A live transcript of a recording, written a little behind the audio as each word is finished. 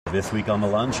This week on The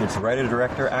Lunch, it's writer,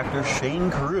 director, actor Shane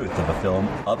Carruth of the film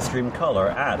Upstream Color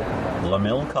at La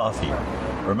Mill Coffee.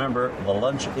 Remember, The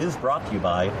Lunch is brought to you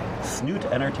by Snoot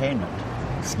Entertainment.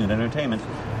 Snoot Entertainment,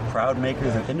 proud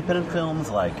makers of independent films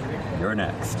like You're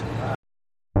Next.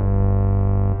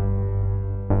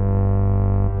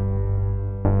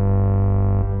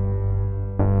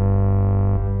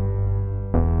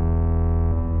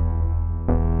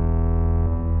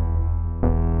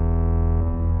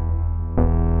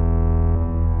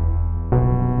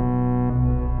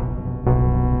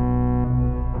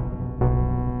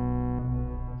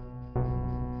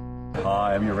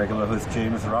 Hi, I'm your regular host,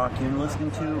 James Rocky, and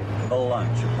listening to The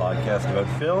Lunch, a podcast about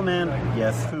film and,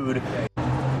 yes, food,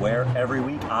 where every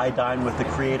week I dine with the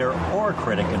creator or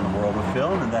critic in the world of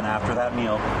film, and then after that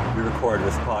meal, we record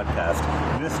this podcast.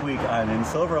 This week, I'm in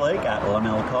Silver Lake at La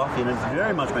Mill Coffee, and it's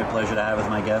very much my pleasure to have as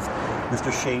my guest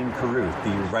Mr. Shane Carruth,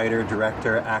 the writer,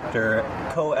 director, actor,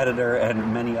 co-editor,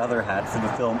 and many other hats in the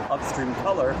film Upstream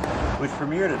Color, which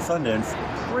premiered at Sundance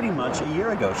pretty much a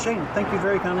year ago. Shane, thank you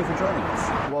very kindly for joining us.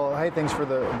 Well, hey, thanks for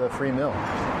the free meal.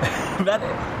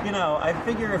 I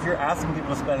figure if you're asking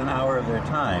people to spend an hour of their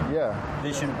time,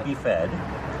 they should be fed.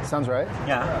 Sounds right.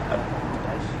 Yeah.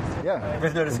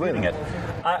 There's no disputing it.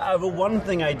 One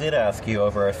thing I did ask you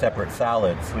over our separate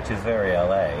salads, which is very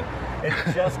LA,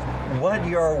 it's just what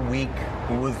your week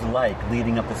was like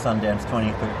leading up to Sundance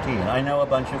 2013. I know a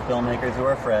bunch of filmmakers who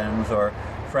are friends or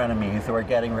frenemies who are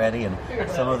getting ready, and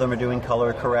some of them are doing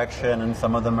color correction, and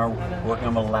some of them are working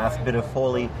on the last bit of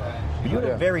Foley. But you had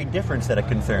a very different set of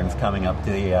concerns coming up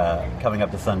to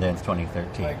Sundance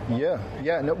 2013.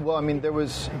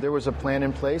 There was a plan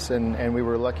in place, and we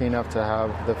were lucky enough to have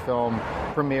the film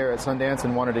premiere at Sundance,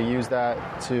 and wanted to use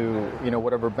that to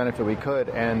whatever benefit we could.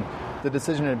 And the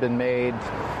decision had been made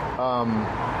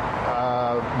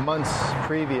months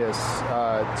previous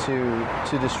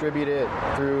to distribute it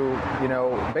through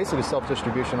basically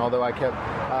self-distribution, although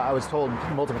I was told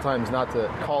multiple times not to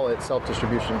call it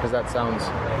self-distribution because that sounds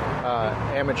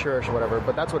amateurish or whatever,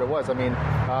 but that's what it was. I mean,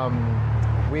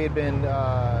 we had been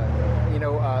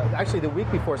actually the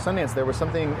week before Sundance there was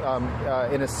something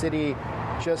in a city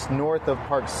just north of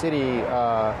Park City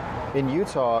in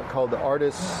Utah called the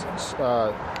Artists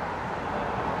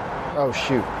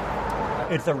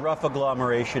It's a rough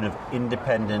agglomeration of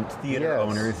independent theater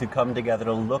owners who come together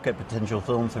to look at potential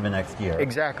films for the next year.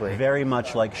 Exactly. Very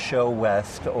much like Show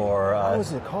West or what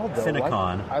was it called, though?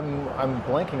 Cinecon. I'm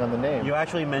blanking on the name. You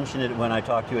actually mentioned it when I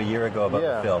talked to you a year ago about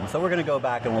the film, so we're going to go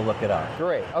back and we'll look it up.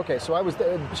 Great. Okay, so I was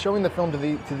showing the film to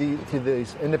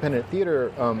these independent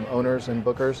theater owners and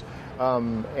bookers,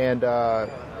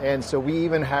 and so we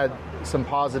even had some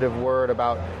positive word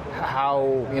about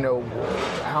how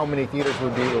many theaters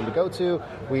we'd be able to go to.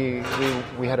 We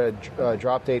had a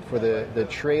drop date for the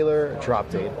trailer. Drop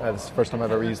date. That's the first time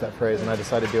I've ever used that phrase, and I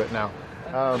decided to do it now.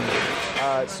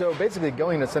 So basically,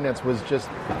 going to Sundance was just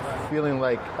feeling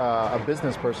like a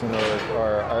business person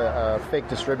or a fake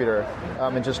distributor,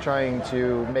 and just trying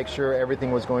to make sure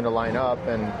everything was going to line up,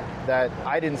 and that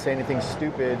I didn't say anything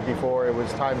stupid before it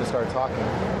was time to start talking.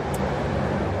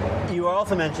 You were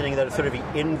also mentioning that it's sort of the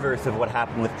inverse of what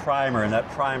happened with Primer, and that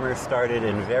Primer started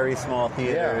in very small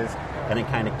theaters, and it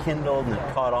kind of kindled, and it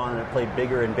caught on, and it played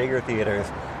bigger and bigger theaters,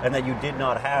 and that you did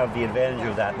not have the advantage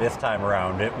of that this time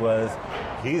around. It was,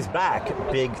 he's back,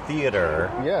 big theater,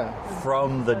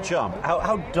 from the jump.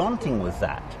 How daunting was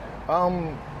that?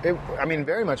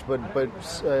 Very much, but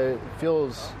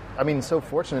feels, so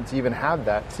fortunate to even have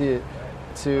that, the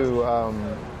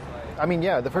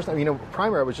first time,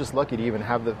 Primer, I was just lucky to even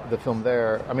have the film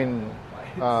there.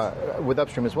 With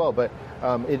Upstream as well, but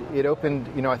it opened,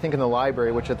 I think in the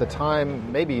library, which at the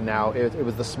time, maybe now, it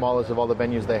was the smallest of all the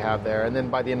venues they have there. And then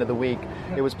by the end of the week,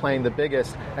 it was playing the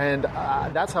biggest. And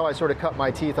that's how I sort of cut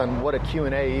my teeth on what a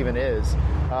Q&A even is,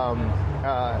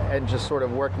 and just sort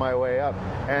of worked my way up.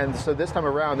 And so this time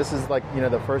around, this is like,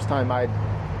 the first time I'd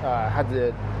had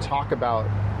to talk about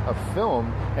a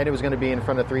film, and it was going to be in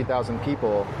front of 3,000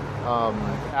 people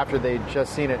after they'd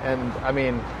just seen it. And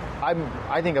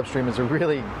I think Upstream is a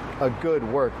good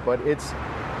work, but it's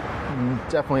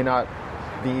definitely not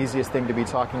the easiest thing to be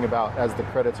talking about as the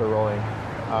credits are rolling.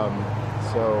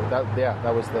 So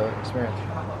that was the experience.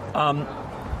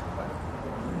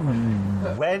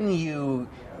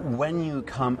 When you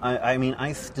come,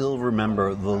 I still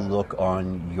remember the look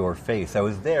on your face. I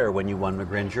was there when you won the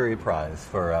grand jury prize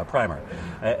for Primer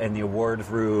in the awards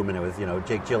room, and it was,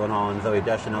 Jake Gyllenhaal and Zooey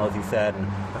Deschanel, as you said, and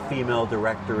a female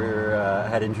director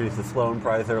had introduced the Sloan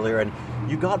Prize earlier, and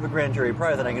you got the grand jury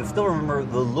prize, and I can still remember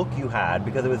the look you had,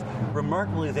 because it was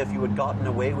remarkably as if you had gotten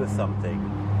away with something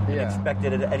and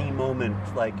expected at any moment,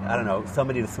 like, I don't know,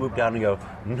 somebody to swoop down and go,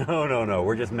 no,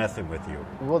 we're just messing with you.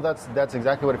 Well, that's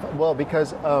exactly what it felt. Well,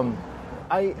 because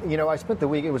I spent the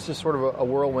week, it was just sort of a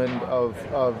whirlwind of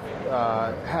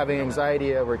having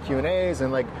anxiety over Q&As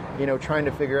and, like, trying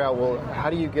to figure out, well, how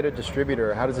do you get a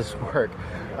distributor? How does this work?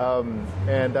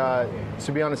 And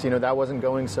to be honest, that wasn't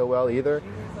going so well either.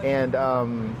 And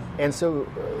so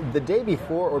the day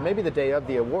before, or maybe the day of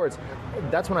the awards,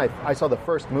 that's when I saw the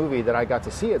first movie that I got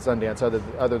to see at Sundance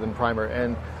other than Primer.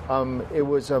 And it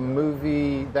was a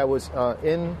movie that was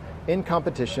in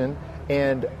competition.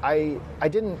 And I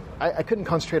couldn't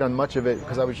concentrate on much of it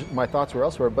because my thoughts were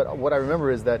elsewhere. But what I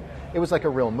remember is that it was like a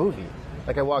real movie.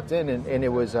 Like, I walked in and it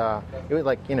was like,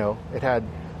 it had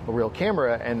a real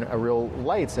camera and a real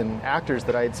lights and actors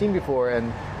that I had seen before.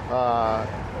 And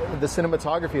the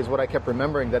cinematography is what I kept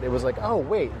remembering, that it was like, oh,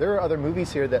 wait, there are other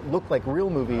movies here that look like real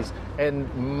movies.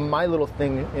 And my little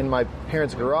thing in my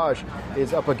parents' garage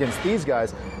is up against these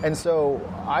guys. And so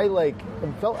I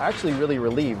felt actually really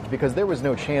relieved because there was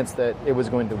no chance that it was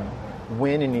going to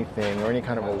win anything or any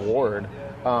kind of award.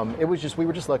 It was just, we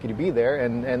were just lucky to be there,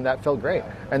 and that felt great.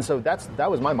 And so that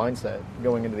was my mindset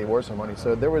going into the award ceremony.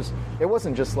 So it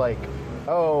wasn't just like,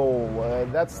 oh,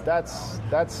 that's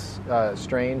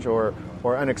strange or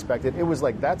unexpected. It was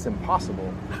like, that's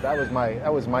impossible. That was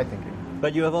my thinking.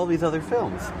 But you have all these other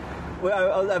films.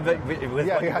 Well, it was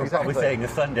what you were probably saying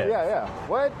this Sunday. Yeah.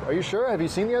 What? Are you sure? Have you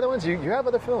seen the other ones? You have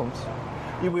other films.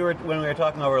 When we were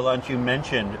talking over lunch, you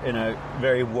mentioned in a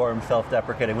very warm,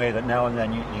 self-deprecating way that now and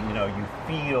then you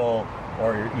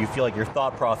feel like your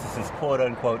thought process is quote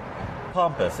unquote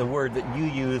pompous, a word that you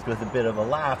used with a bit of a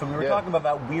laugh. And we were talking about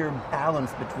that weird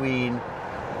balance between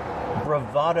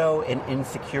bravado and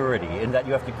insecurity, in that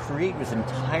you have to create this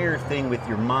entire thing with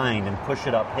your mind and push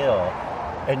it uphill,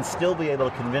 and still be able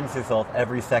to convince yourself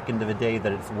every second of the day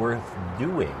that it's worth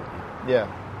doing. Yeah.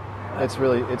 It's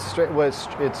strange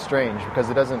because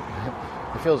it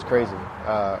feels crazy.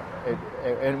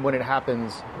 And when it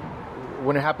happens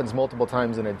multiple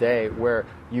times in a day, where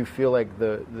you feel like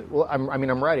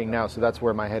I'm writing now, so that's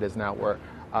where my head is now. Where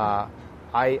I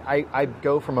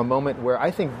go from a moment where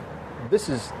I think this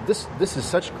is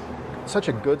such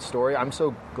a good story. I'm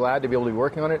so glad to be able to be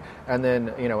working on it, and then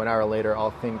an hour later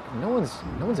I'll think no one's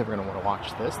ever going to want to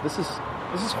watch this. This is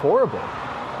horrible.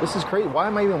 This is crazy. Why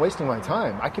am I even wasting my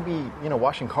time? I could be,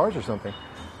 washing cars or something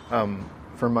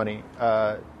for money.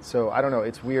 So I don't know.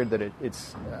 It's weird that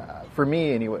it's for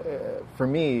me anyway. For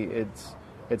me,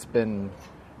 it's been,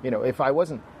 if I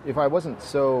wasn't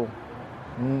so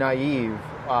naive,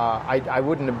 I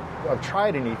wouldn't have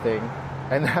tried anything,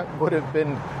 and that would have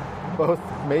been both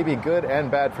maybe good and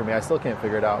bad for me. I still can't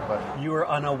figure it out. But you were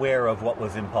unaware of what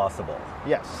was impossible.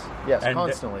 Yes, and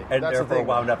constantly, and that's therefore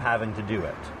wound up having to do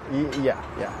it. Yeah.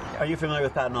 Are you familiar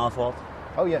with Patton Oswalt?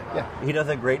 Oh yeah. He does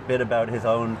a great bit about his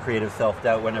own creative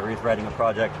self-doubt whenever he's writing a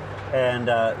project, and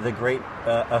the great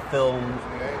a film.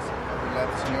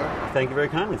 Thank you very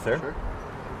kindly, sir. Sure.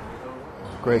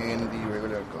 Great. And the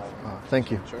regular coffee.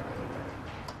 Thank you. Sure.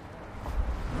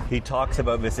 He talks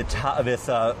about this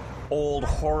old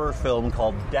horror film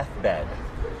called Deathbed,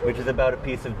 which is about a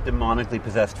piece of demonically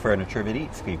possessed furniture that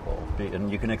eats people.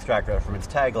 And you can extract that from its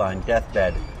tagline,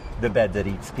 Deathbed, the bed that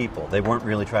eats people. They weren't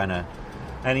really trying to...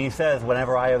 And he says,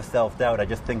 whenever I have self-doubt, I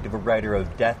just think of a writer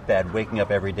of Deathbed waking up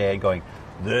every day and going,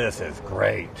 this is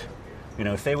great.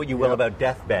 Say what you will about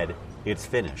Deathbed, it's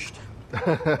finished.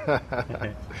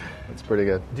 That's pretty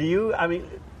good.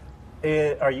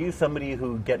 Are you somebody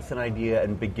who gets an idea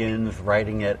and begins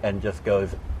writing it and just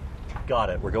goes, got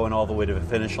it, we're going all the way to the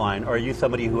finish line? Or are you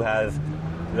somebody who has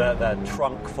that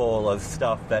trunk full of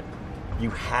stuff that you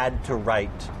had to write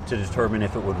to determine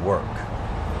if it would work?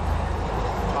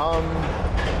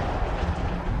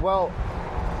 Well,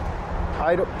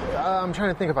 I'm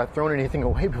trying to think if I've thrown anything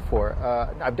away before.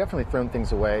 I've definitely thrown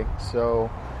things away, so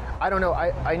I don't know.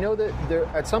 I know that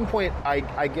at some point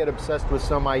I get obsessed with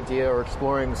some idea or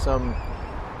exploring some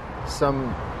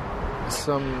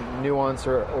nuance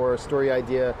or a story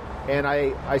idea, and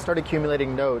I start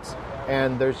accumulating notes,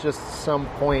 and there's just some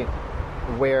point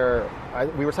where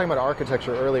we were talking about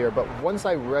architecture earlier, but once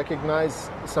I recognize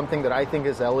something that I think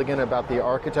is elegant about the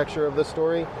architecture of the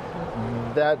story,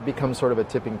 that becomes sort of a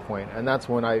tipping point, and that's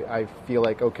when I feel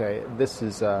like, okay, this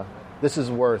is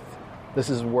worth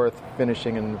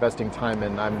finishing and investing time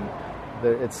in. I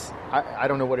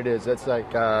don't know what it is. It's like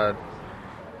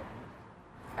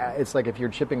if you're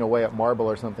chipping away at marble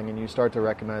or something, and you start to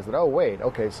recognize that, oh wait,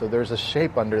 okay, so there's a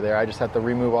shape under there. I just have to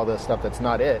remove all the stuff that's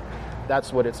not it.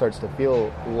 That's what it starts to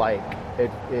feel like.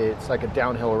 It's like a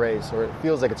downhill race, or it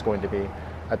feels like it's going to be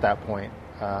at that point.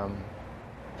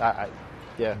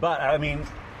 Yeah. But I mean,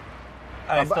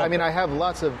 I have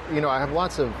lots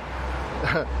of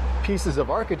pieces of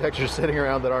architecture sitting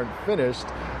around that aren't finished,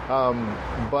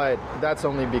 but that's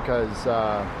only because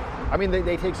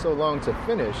they take so long to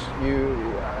finish.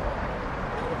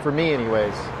 For me,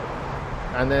 anyways.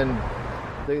 And then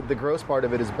the gross part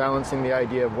of it is balancing the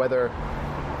idea of whether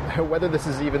this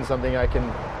is even something I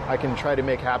can try to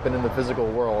make happen in the physical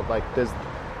world. Like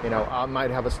I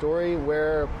might have a story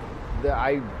where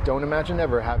I don't imagine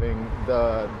ever having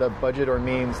the budget or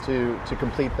means to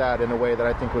complete that in a way that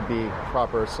I think would be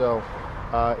proper. So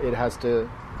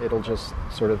it'll just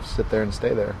sort of sit there and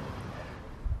stay there.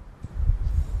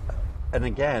 And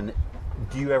again,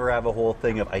 do you ever have a whole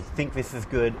thing of, I think this is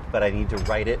good, but I need to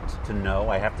write it to know?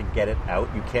 I have to get it out.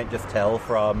 You can't just tell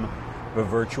from the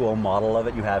virtual model of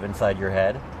it you have inside your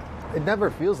head? It never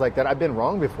feels like that. I've been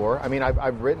wrong before. I mean,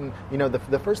 I've written,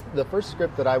 the first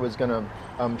script that I was going to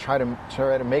try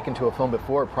to make into a film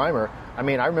before Primer. I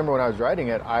mean, I remember when I was writing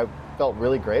it, I felt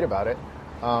really great about it,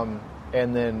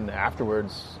 and then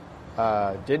afterwards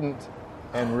didn't,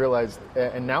 and realized.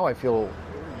 And now I feel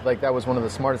like that was one of the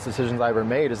smartest decisions I ever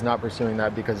made, is not pursuing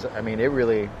that, because I mean, it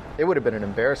would have been an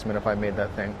embarrassment if I made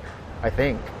that thing, I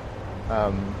think.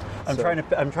 I'm trying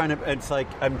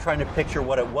to picture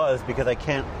what it was, because I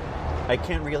can't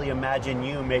really imagine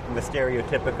you making the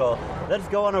stereotypical, let's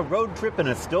go on a road trip in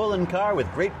a stolen car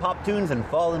with great pop tunes and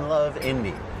fall in love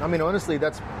indie. I mean, honestly,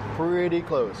 that's pretty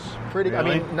close. Really? I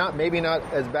mean, maybe not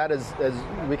as bad as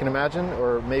we can imagine,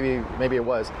 or maybe it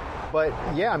was. But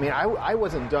yeah, I mean, I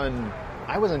wasn't done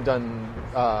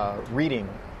reading.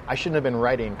 I shouldn't have been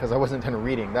writing, because I wasn't done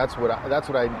reading.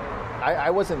 I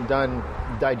wasn't done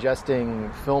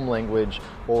digesting film language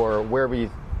or where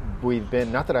we've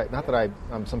been. Not that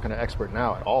I'm some kind of expert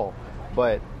now at all,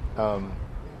 but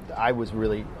I was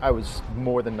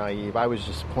more than naive. I was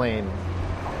just plain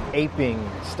aping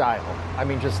style. I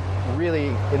mean, just really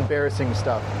embarrassing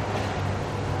stuff.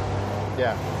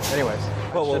 Yeah. Anyways,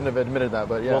 I shouldn't have admitted that,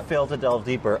 but yeah. We'll fail to delve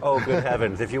deeper. Oh, good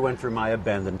heavens! If you went through my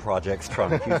abandoned projects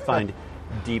trunk, you'd find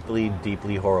deeply,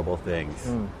 deeply horrible things.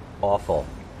 Awful.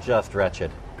 Just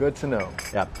wretched. Good to know.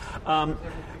 Yeah.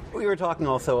 We were talking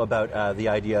also about the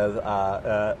idea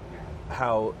of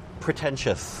how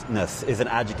pretentiousness is an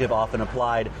adjective often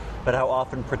applied, but how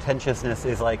often pretentiousness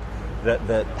is like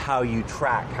the how you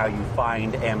track, how you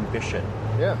find ambition.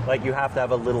 Yeah. Like you have to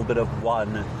have a little bit of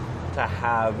one to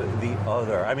have the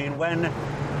other. I mean,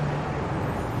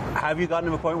 have you gotten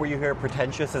to a point where you hear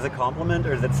pretentious as a compliment,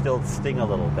 or does it still sting a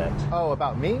little bit? Oh,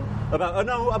 about me? About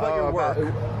your work.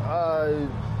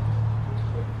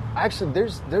 Actually,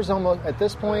 there's almost, at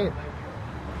this point,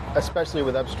 especially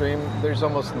with Upstream, there's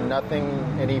almost nothing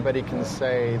anybody can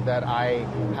say that I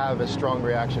have a strong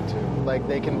reaction to. Like,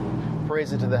 they can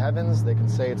praise it to the heavens, they can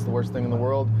say it's the worst thing in the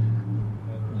world.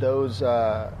 Those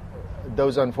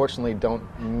unfortunately don't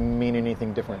mean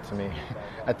anything different to me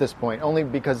at this point. Only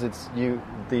because it's I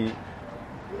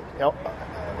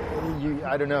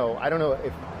don't know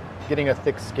if getting a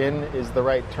thick skin is the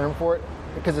right term for it,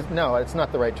 because it's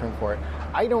not the right term for it.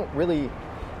 I don't really.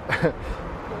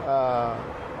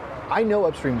 I know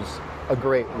Upstream's a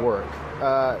great work,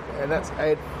 and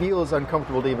it feels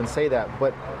uncomfortable to even say that,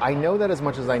 but I know that as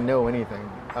much as I know anything.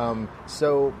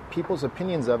 So people's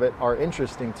opinions of it are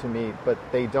interesting to me, but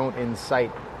they don't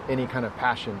incite any kind of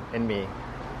passion in me.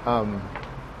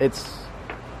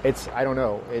 It's I don't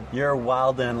know. You're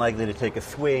wild and unlikely to take a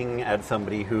swing at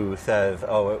somebody who says,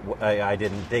 "Oh, I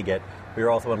didn't dig it." But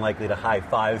you're also unlikely to high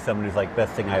five someone who's like,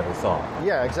 "Best thing I ever saw."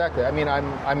 Yeah, exactly. I mean,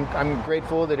 I'm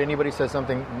grateful that anybody says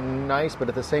something nice, but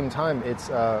at the same time, it's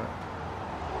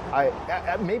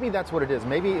maybe that's what it is.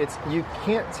 Maybe it's you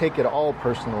can't take it all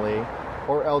personally,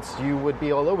 or else you would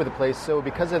be all over the place. So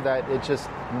because of that, it just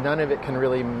none of it can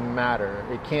really matter.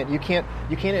 You can't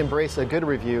embrace a good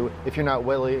review if you're not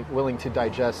willing to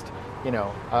digest,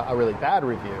 a really bad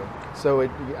review. So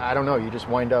I don't know. You just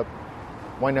wind up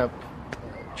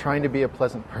trying to be a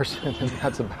pleasant person, and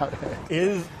that's about it.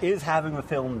 Is having the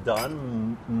film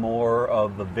done more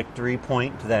of a victory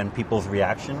point than people's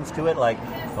reactions to it? Like,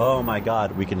 oh my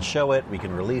God, we can show it, we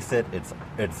can release it, it's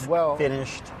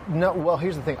finished. No, well,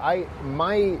 here's the thing.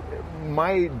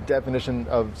 My definition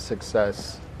of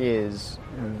success is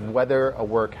whether a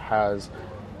work has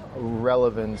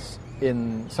relevance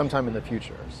in sometime in the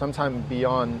future, sometime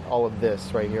beyond all of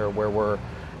this right here, where we're,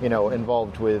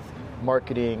 involved with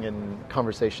marketing and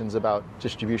conversations about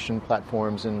distribution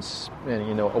platforms and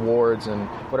awards and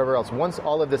whatever else. Once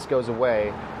all of this goes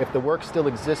away, if the work still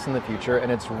exists in the future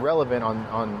and it's relevant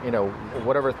on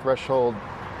whatever threshold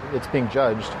it's being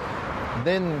judged,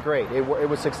 then great. It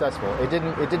was successful. It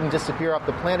didn't disappear off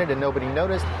the planet and nobody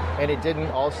noticed, and it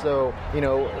didn't also,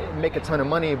 make a ton of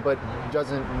money, but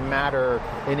doesn't matter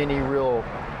in any real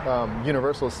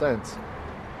universal sense.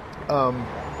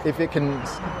 If it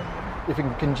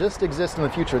can just exist in the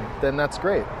future, then that's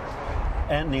great.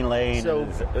 Anthony Lane,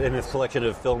 in his collection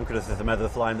of film criticism, has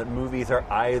this line that movies are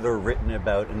either written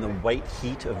about in the white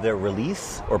heat of their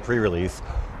release or pre-release,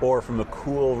 or from a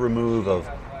cool remove of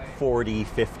 40,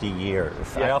 50 years.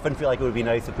 Yeah. I often feel like it would be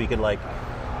nice if we could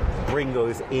bring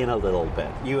those in a little bit.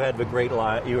 You had the great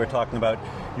line, you were talking about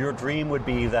your dream would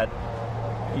be that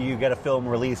you get a film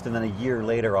released and then a year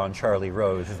later on Charlie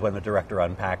Rose is when the director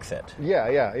unpacks it.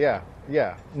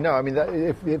 Yeah. No, I mean,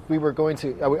 if we were going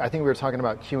to, I think we were talking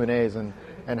about Q&As and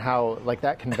how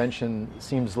that convention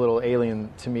seems a little alien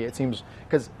to me. It seems,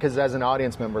 because as an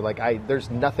audience member, there's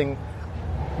nothing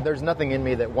in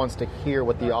me that wants to hear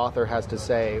what the author has to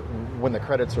say when the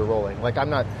credits are rolling.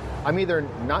 I'm either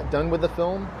not done with the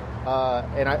film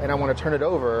and I want to turn it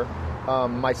over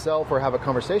myself or have a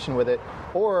conversation with it,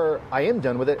 or I am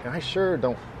done with it and I sure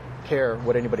don't care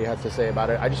what anybody has to say about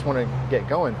it. I just want to get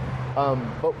going.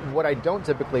 But what I don't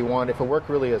typically want, if a work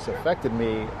really has affected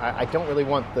me, I don't really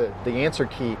want the answer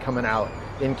key coming out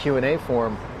in Q&A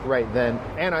form right then.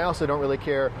 And I also don't really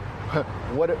care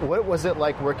what was it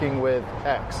like working with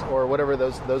X or whatever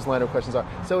those line of questions are.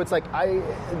 So it's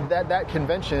that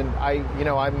convention,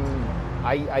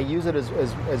 I use it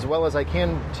as well as I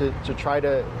can to try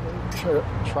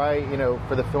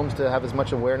for the films to have as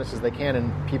much awareness as they can,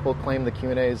 and people claim the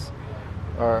Q&As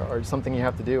are something you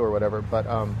have to do or whatever. But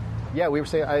we were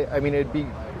saying, I mean, it'd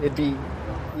be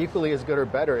equally as good or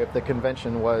better if the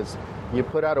convention was you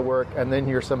put out a work and then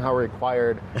you're somehow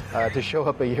required to show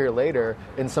up a year later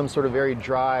in some sort of very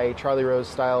dry Charlie Rose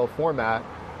style format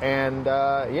and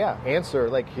answer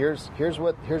here's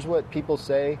what people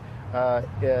say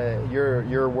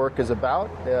your work is about.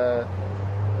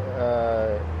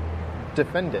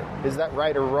 Defend it. Is that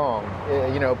right or wrong?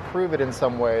 Prove it in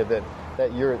some way that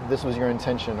this was your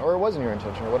intention or it wasn't your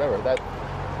intention or whatever. That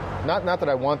not that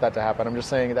I want that to happen. I'm just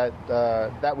saying that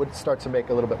that would start to make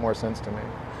a little bit more sense to me.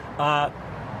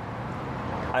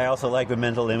 I also like the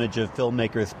mental image of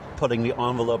filmmakers putting the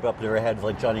envelope up their heads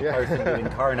like Johnny Carson doing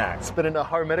Karnak. It's been in a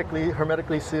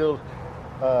hermetically sealed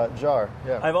jar.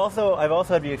 Yeah. I've also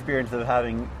had the experience of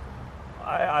having.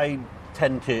 I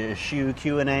tend to eschew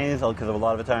Q&As because a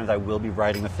lot of the times I will be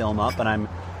writing a film up and I'm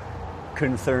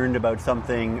concerned about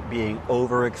something being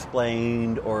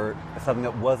over-explained or something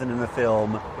that wasn't in the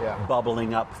film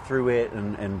bubbling up through it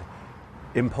and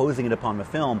imposing it upon the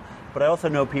film. But I also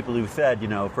know people who've said,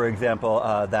 for example,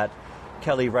 that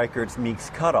Kelly Reichardt's Meek's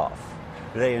Cutoff,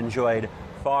 they enjoyed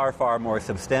far, far more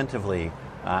substantively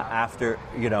after,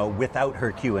 without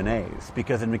her Q&As.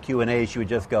 Because in the Q&A, she would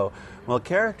just go, well,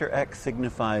 character X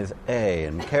signifies A,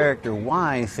 and character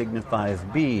Y signifies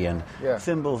B, and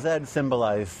symbol Z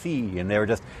symbolizes C. And they were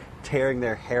just tearing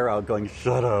their hair out, going,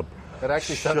 shut up. That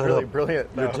actually sounds really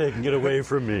brilliant, though. You're taking it away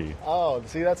from me. Oh,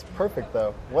 see, that's perfect,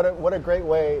 though. What a great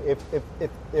way,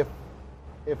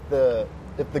 if the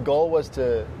goal was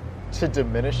to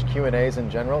diminish Q&As in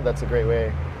general, that's a great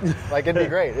way. It'd be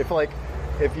great.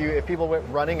 If people went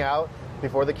running out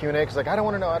before the Q&A, because I don't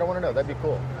want to know, that'd be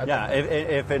cool.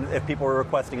 If people were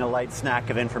requesting a light snack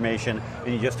of information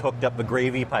and you just hooked up the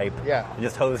gravy pipe and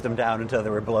just hosed them down until they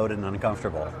were bloated and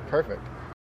uncomfortable. Perfect.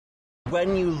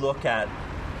 When you look at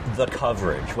the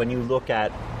coverage, when you look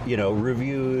at,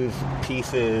 reviews,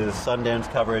 pieces,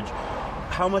 Sundance coverage,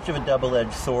 how much of a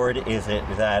double-edged sword is it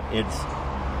that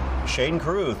it's Shane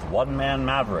Carruth, one-man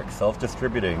maverick,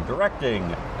 self-distributing,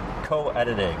 directing,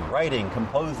 co-editing, writing,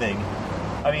 composing?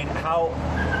 I mean,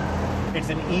 it's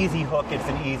an easy hook, it's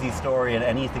an easy story, and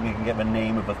anything you can get the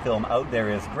name of a film out there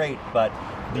is great, but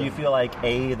do you feel like,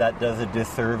 A, that does a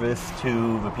disservice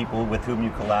to the people with whom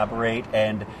you collaborate,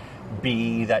 and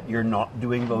B, that you're not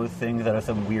doing those things out of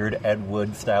some weird Ed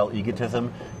Wood-style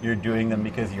egotism? You're doing them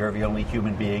because you're the only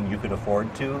human being you could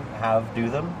afford to do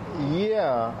them?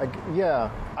 Yeah.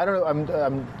 I don't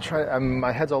know.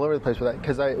 My head's all over the place with that,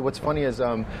 because what's funny is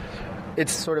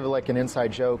it's sort of like an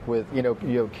inside joke with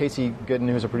Casey Gooden,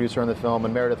 who's a producer on the film,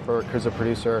 and Meredith Burke, who's a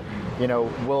producer.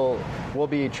 We'll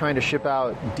be trying to ship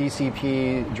out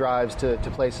DCP drives to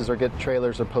places or get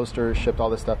trailers or posters shipped, all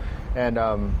this stuff. And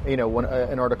when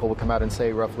an article will come out and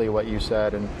say roughly what you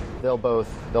said, and they'll both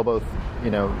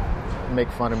make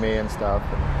fun of me and stuff.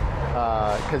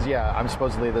 Because I'm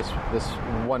supposedly this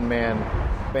one-man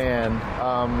band.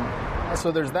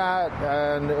 So there's that,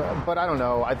 but I don't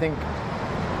know. I think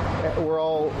we're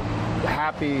all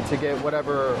happy to get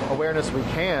whatever awareness we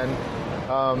can.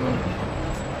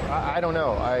 I don't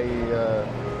know.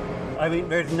 I mean,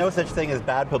 there's no such thing as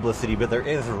bad publicity, but there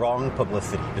is wrong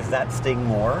publicity. Does that sting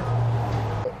more?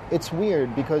 It's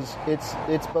weird because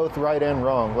it's both right and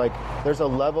wrong. Like, there's a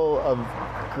level of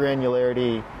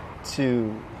granularity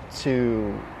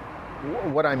to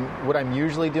what I'm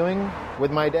usually doing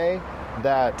with my day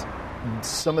that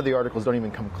some of the articles don't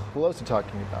even come close to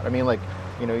talking about. I mean, like,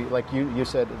 you know, like you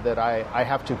said that I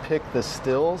have to pick the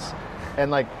stills,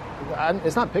 and like,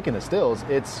 it's not picking the stills,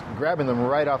 it's grabbing them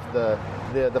right off the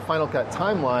Final Cut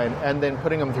timeline and then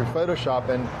putting them through Photoshop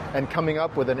and coming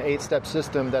up with an 8-step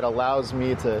system that allows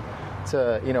me to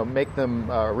you know, make them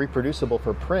reproducible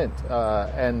for print,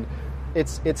 and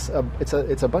it's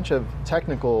a bunch of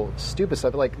technical stupid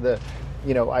stuff. Like,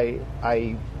 you know,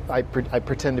 I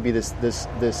pretend to be this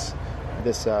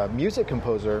music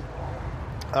composer,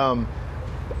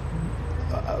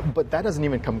 but that doesn't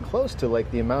even come close to like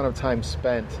the amount of time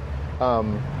spent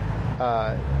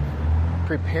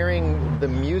preparing the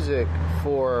music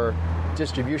for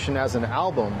distribution as an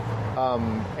album,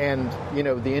 and you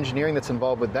know, the engineering that's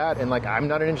involved with that. And like, I'm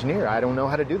not an engineer, I don't know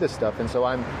how to do this stuff, and so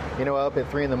I'm, you know, up at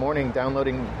 3 a.m.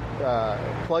 downloading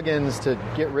plugins to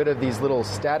get rid of these little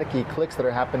staticky clicks that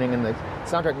are happening in the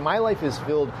soundtrack. My life is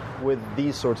filled with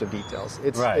these sorts of details.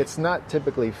 It's not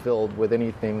typically filled with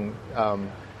anything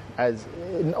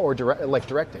like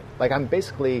directing. Like,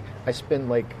 I spend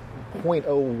like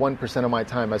 0.01% of my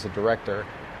time as a director,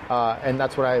 and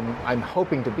that's what I'm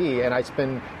hoping to be. And I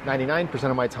spend 99%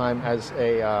 of my time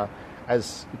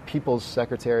as people's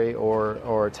secretary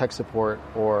or tech support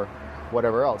or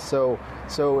whatever else. So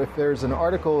if there's an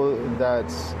article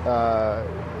that's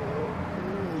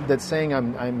saying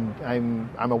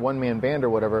I'm a one-man band or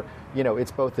whatever, you know,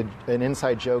 it's both an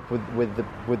inside joke with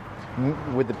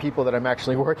the people that I'm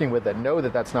actually working with that know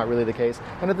that that's not really the case,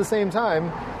 and at the same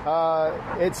time,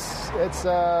 it's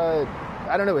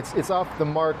I don't know, it's off the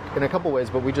mark in a couple ways,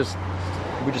 but we just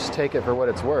take it for what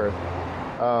it's worth,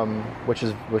 which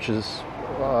is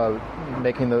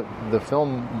making the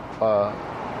film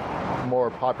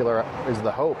more popular is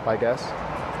the hope, I guess.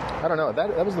 I don't know.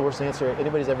 That was the worst answer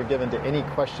anybody's ever given to any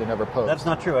question ever posed. That's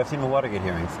not true. I've seen the Watergate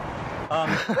hearings.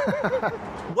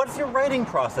 What's your writing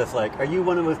process like? Are you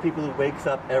one of those people who wakes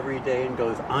up every day and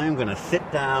goes, I'm going to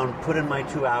sit down, put in my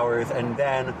 2 hours, and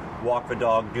then walk the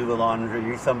dog, do the laundry? Are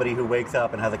you somebody who wakes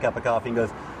up and has a cup of coffee and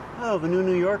goes, oh, the new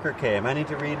New Yorker came, I need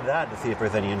to read that to see if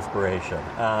there's any inspiration?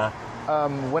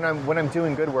 When I'm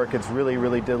doing good work, it's really,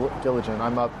 really diligent.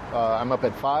 I'm up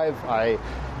at 5.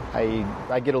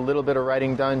 I get a little bit of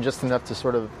writing done, just enough to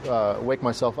sort of wake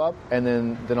myself up, and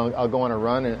then I'll go on a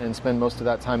run and spend most of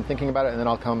that time thinking about it, and then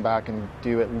I'll come back and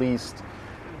do at least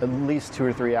 2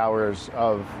 or 3 hours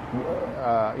of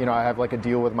you know, I have like a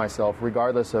deal with myself,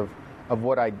 regardless of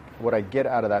what I get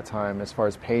out of that time as far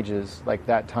as pages. Like,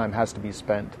 that time has to be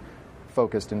spent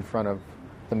focused in front of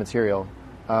the material,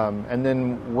 and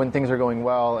then when things are going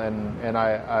well and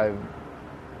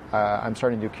I'm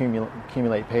starting to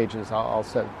accumulate pages, I'll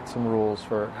set some rules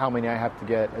for how many I have to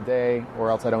get a day, or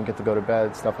else I don't get to go to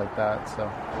bed, stuff like that. So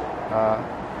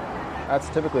that's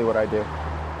typically what I do.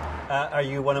 Are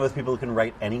you one of those people who can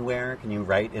write anywhere? Can you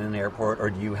write in an airport, or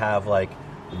do you have like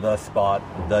the spot,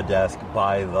 the desk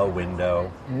by the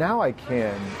window? Now I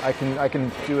can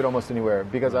do it almost anywhere,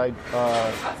 because I'm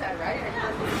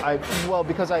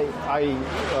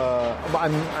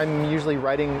usually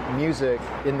writing music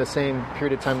in the same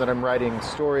period of time that I'm writing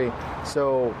story.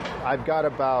 So I've got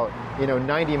about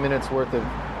 90 minutes worth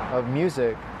of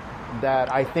music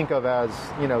that I think of as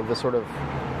the sort of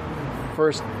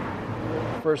first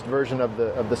version of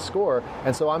the score,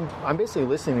 and so I'm basically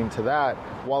listening to that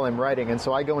while I'm writing, and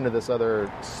so I go into this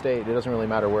other state. It doesn't really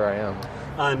matter where I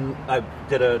am. I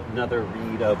did another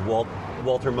read of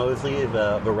Walter Mosley,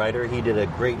 the writer. He did a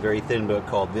great, very thin book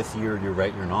called This Year You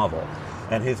Write Your Novel,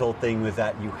 and his whole thing was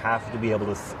that you have to be able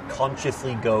to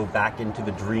consciously go back into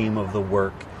the dream of the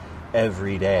work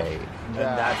every day, and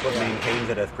that's what maintains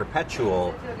it as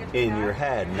perpetual in your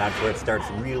head, and that's where it starts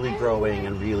really growing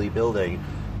and really building.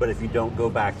 But if you don't go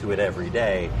back to it every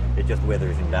day, it just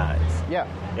withers and dies. Yeah.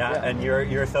 And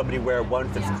you're somebody where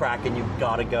once it's cracking, you've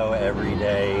got to go every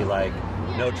day. Like,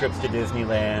 no trips to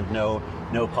Disneyland, no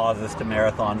pauses to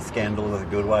marathon Scandal as a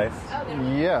Good Wife.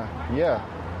 Yeah.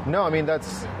 No, I mean that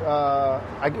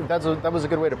was a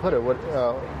good way to put it.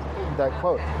 That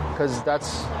quote, because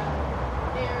that's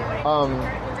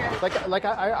like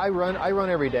I run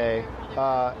every day,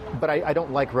 but I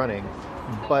don't like running.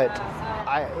 But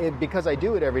because I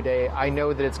do it every day, I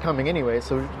know that it's coming anyway,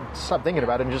 so stop thinking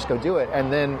about it and just go do it.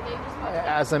 And then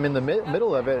as I'm in the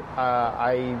middle of it,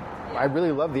 I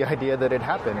really love the idea that it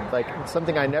happened. Like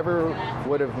something I never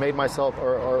would have made myself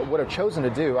or would have chosen to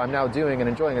do, I'm now doing and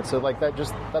enjoying it. So like that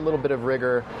little bit of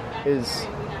rigor is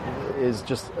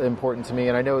just important to me.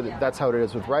 And I know that's how it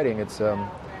is with writing.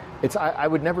 I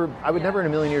would never in a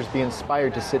million years be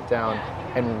inspired to sit down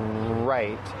and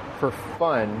write for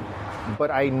fun.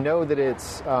 But I know that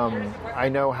I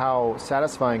know how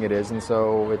satisfying it is, and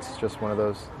so it's just one of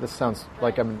those. This sounds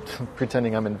like I'm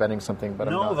pretending I'm inventing something, but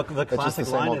no, I'm not. The classic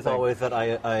line is always that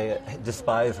I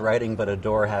despise writing but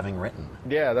adore having written.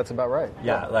 Yeah, that's about right.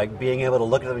 Yeah, like being able to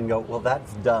look at them and go, well,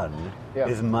 that's done,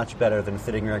 is much better than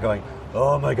sitting here going,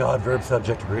 oh my God,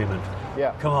 verb-subject agreement.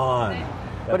 Yeah. Come on.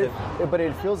 But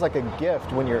it feels like a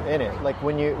gift when you're in it. Like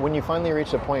when you finally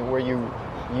reach a point where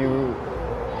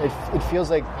it feels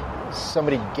like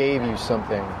somebody gave you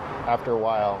something after a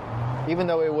while, even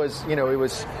though it was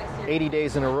 80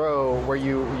 days in a row where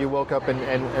you woke up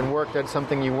and worked at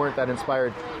something you weren't that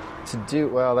inspired to do.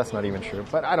 Well, that's not even true,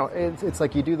 but it's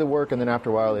like you do the work and then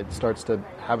after a while it starts to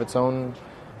have its own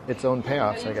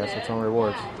payoffs, I guess, its own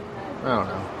rewards. I don't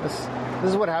know. This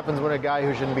is what happens when a guy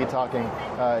who shouldn't be talking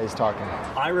is talking.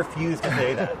 I refuse to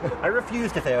say that.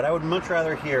 I would much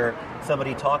rather hear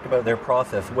somebody talk about their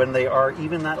process when they are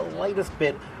even that lightest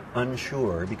bit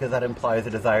unsure, because that implies a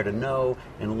desire to know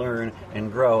and learn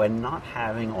and grow and not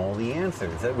having all the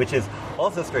answers, which is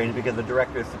also strange because the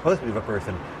director is supposed to be the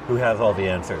person who has all the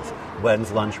answers. When's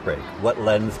lunch break? What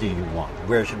lens do you want?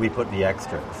 Where should we put the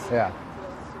extras? Yeah.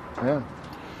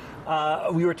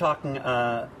 We were talking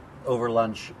over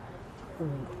lunch.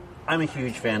 I'm a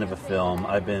huge fan of a film.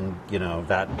 I've been,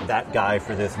 that guy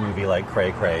for this movie like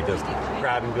cray, just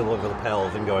grabbing people over the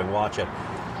lapels and going, watch it.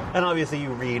 And obviously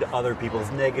you read other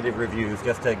people's negative reviews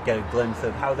just to get a glimpse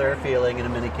of how they're feeling, and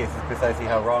in many cases precisely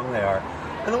how wrong they are.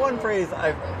 And the one phrase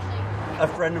a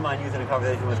friend of mine used in a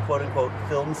conversation was quote-unquote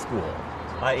film school,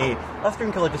 i.e.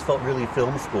 Upstream Killer just felt really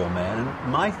film school, man. And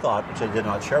my thought, which I did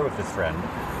not share with this friend,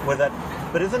 was that,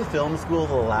 but isn't film school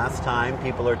the last time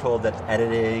people are told that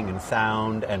editing and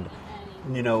sound and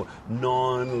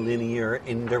non-linear,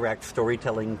 indirect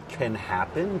storytelling can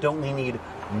happen? Don't we need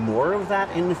more of that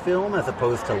in film as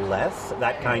opposed to less?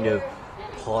 That kind of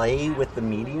play with the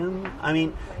medium? I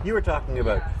mean, you were talking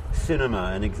about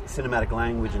cinema and cinematic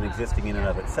language and existing in and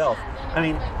of itself. I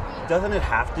mean, doesn't it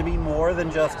have to be more than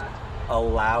just a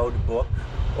loud book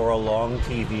or a long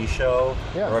TV show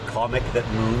or a comic that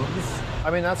moves? I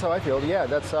mean, that's how I feel. Yeah,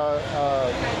 that's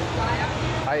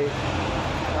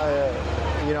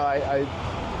I've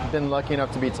been lucky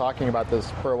enough to be talking about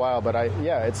this for a while, but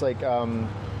it's like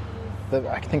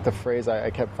I think the phrase I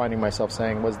kept finding myself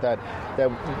saying was that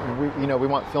we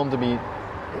want film to be.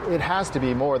 It has to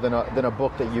be more than a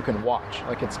book that you can watch.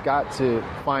 Like it's got to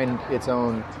find its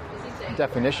own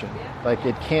definition. Like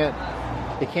it can't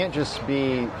just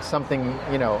be something,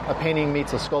 a painting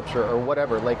meets a sculpture or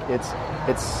whatever. Like it's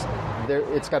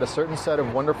got a certain set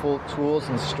of wonderful tools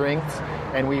and strengths,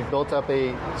 and we've built up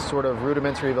a sort of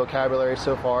rudimentary vocabulary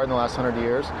so far in the last 100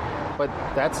 years. But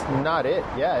that's not it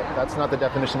yet. That's not the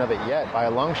definition of it yet, by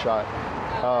a long shot,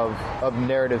 of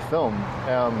narrative film.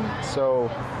 So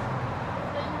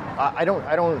I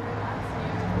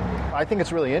think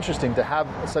it's really interesting to have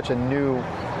such a new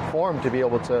form to be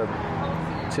able to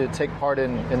take part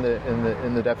in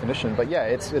the definition. But yeah,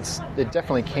 it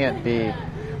definitely can't be.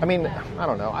 I mean, I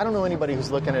don't know. I don't know anybody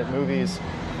who's looking at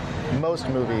most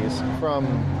movies from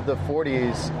the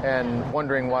 40s and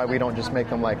wondering why we don't just make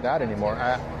them like that anymore.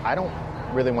 I don't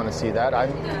really want to see that. I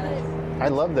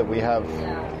love that we have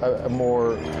a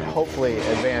more hopefully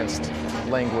advanced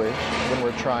language than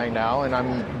we're trying now, and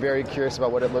I'm very curious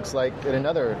about what it looks like in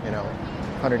another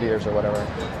 100 years or whatever.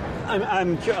 I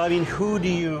mean, who do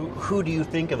you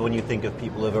think of when you think of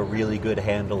people who have a really good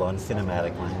handle on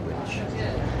cinematic language?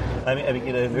 I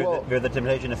mean, there's the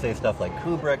temptation to say stuff like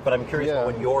Kubrick, but I'm curious about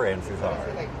what your answers are.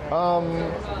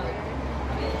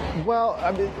 Well,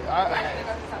 I mean,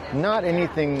 not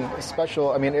anything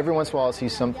special. I mean, every once in a while I'll see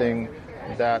something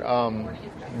that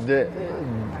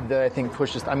that I think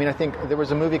pushes. I mean, I think there was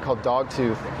a movie called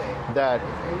Dogtooth that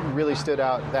really stood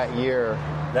out that year.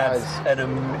 That's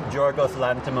Yorgos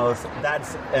Lanthimos.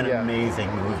 That's an amazing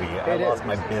movie. I lost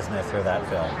my business for that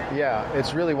film. Yeah,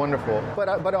 it's really wonderful.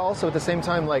 But also at the same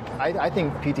time, like I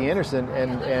think P.T. Anderson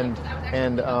and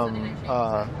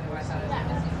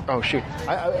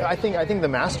I think The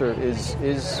Master is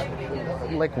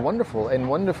like wonderful and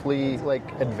wonderfully like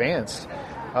advanced.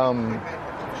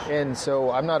 And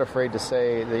so I'm not afraid to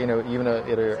say that even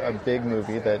a big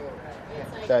movie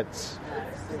that's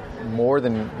more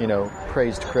than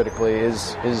praised critically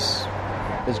is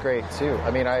great too.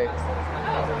 I mean,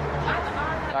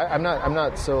 I'm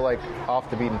not so like off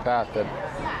the beaten path that.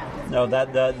 No,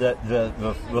 that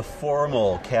the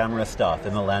formal camera stuff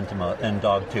in the Lantima and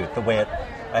Dogtooth, the way it.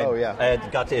 I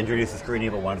had got to introduce the screening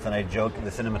of it once, and I joked the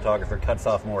cinematographer cuts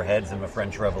off more heads than the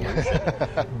French Revolution.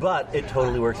 But it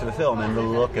totally works for the film, and the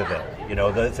look of it.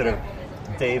 The sort of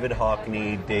David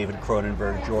Hockney, David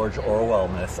Cronenberg, George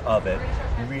Orwell-ness of it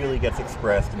really gets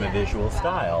expressed in a visual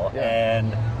style. Yeah.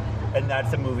 And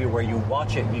that's a movie where you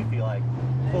watch it and you feel like,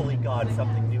 holy God,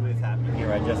 something new is happening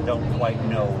here. I just don't quite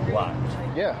know what.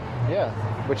 Yeah.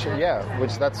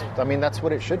 That's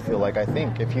what it should feel like, I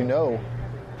think. If you know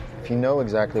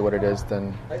exactly what it is,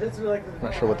 then I'm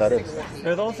not sure what that is.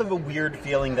 There's also a weird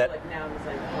feeling that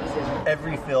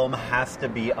every film has to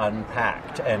be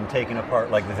unpacked and taken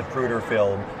apart, like the Zapruder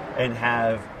film, and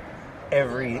have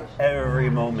every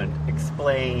moment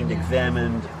explained,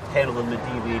 examined, handled in the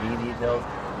DVD details.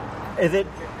 Is it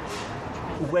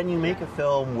when you make a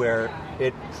film where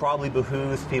it probably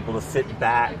behooves people to sit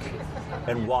back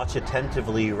and watch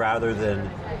attentively rather than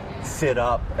sit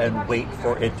up and wait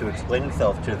for it to explain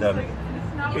itself to them,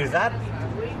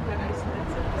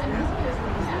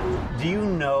 do you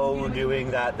know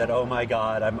doing that oh my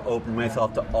God, I'm opening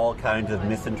myself to all kinds of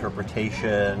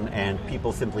misinterpretation and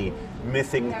people simply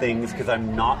missing things because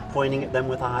I'm not pointing at them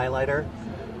with a highlighter?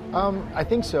 I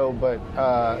think so, but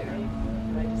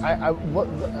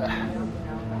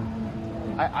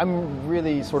I'm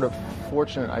really sort of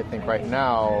fortunate, I think, right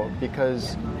now,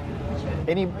 because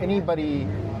anybody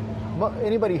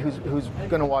who's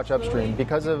going to watch Upstream,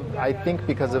 because of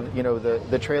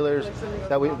the trailers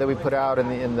that we put out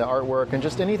and the artwork and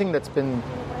just anything that's been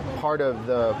part of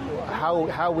the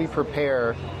how we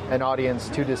prepare an audience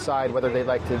to decide whether they'd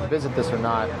like to visit this or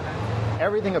not.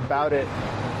 Everything about it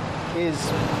is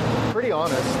pretty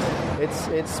honest.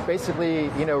 It's basically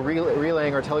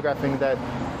relaying or telegraphing that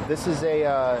this is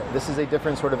a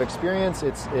different sort of experience.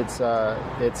 It's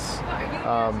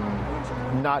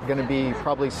not going to be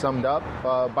probably summed up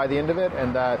by the end of it,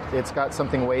 and that it's got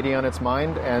something weighty on its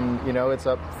mind, and it's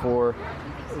up for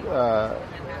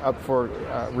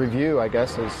review, I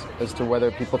guess, as to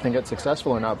whether people think it's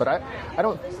successful or not. But I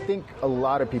don't think a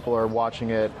lot of people are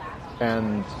watching it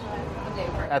and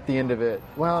at the end of it,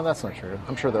 well, that's not true.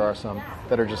 I'm sure there are some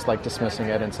that are just like dismissing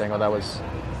it and saying, oh, that was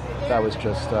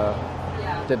just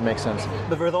didn't make sense.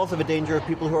 But there's also the danger of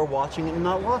people who are watching it and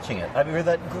not watching it. I mean, there's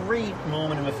that great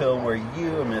moment in the film where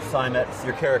you and Miss Simets,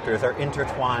 your characters, are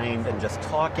intertwined and just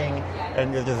talking,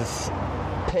 and there's this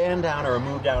pan down or a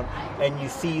move down, and you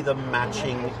see the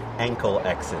matching ankle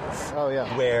X's. Oh, yeah.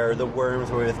 Where the worms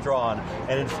were withdrawn.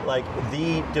 And it's like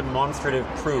the demonstrative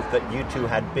proof that you two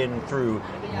had been through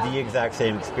the exact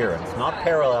same experience. Not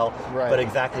parallel, right, but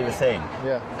exactly the same.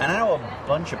 Yeah. And I know a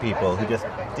bunch of people who just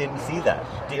didn't see that,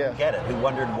 didn't get it, who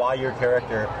wondered why your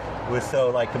character was so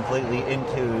like completely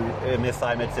into Miss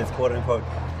Simets' quote-unquote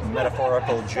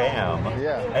metaphorical jam,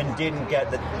 and didn't get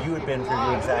that you had been through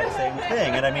the exact same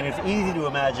thing. And I mean, it's easy to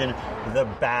imagine the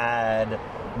bad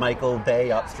Michael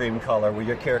Bay Upstream color where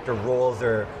your character rolls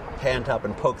her pant up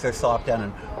and pokes her sock down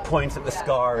and points at the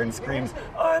scar and screams,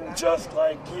 "I'm just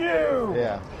like you!"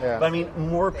 Yeah. But I mean,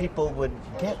 more people would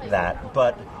get that,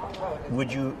 but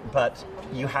you're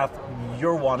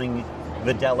wanting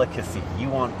the delicacy. You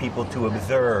want people to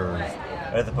observe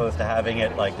as opposed to having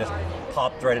it like just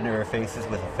popped right into their faces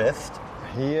with a fist.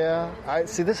 Yeah, I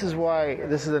see. This is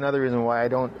another reason why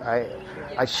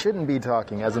I shouldn't be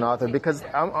talking as an author, because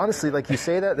I'm honestly, like you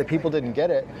say that people didn't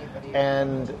get it,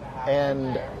 and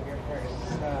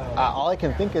all I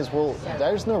can think is, well,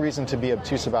 there's no reason to be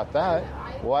obtuse about that.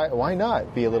 Why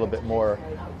not be a little bit more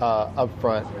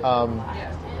upfront?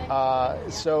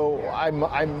 So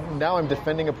I'm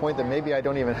defending a point that maybe I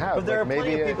don't even have. But there are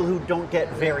plenty of people who don't get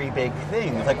very big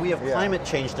things. Like we have climate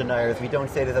change deniers. We don't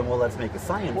say to them, well, let's make the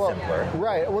science simpler.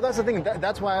 Right. Well, that's the thing.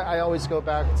 That's why I always go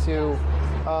back to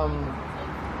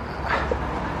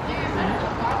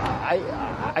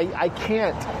I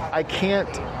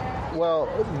can't. Well,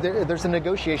 there's a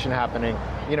negotiation happening.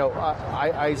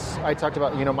 I talked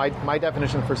about, my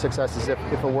definition for success is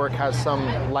if a work has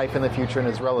some life in the future and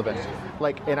is relevant.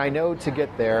 And I know to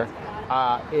get there,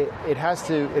 it has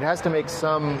to make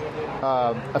some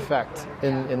effect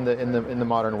in the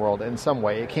modern world in some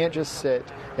way. It can't just sit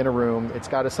in a room. It's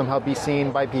got to somehow be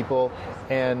seen by people,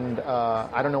 and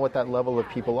I don't know what that level of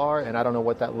people are, and I don't know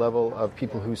what that level of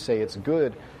people who say it's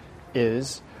good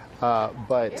is.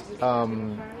 but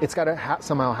it's got to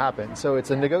somehow happen. So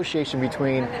it's a negotiation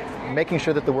between making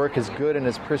sure that the work is good and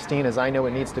as pristine as I know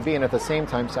it needs to be, and at the same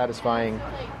time satisfying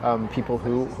people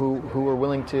who are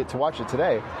willing to watch it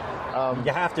today.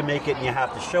 You have to make it and you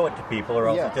have to show it to people, or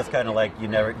else it's just kind of like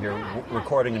you're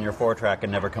recording in your 4-track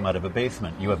and never come out of a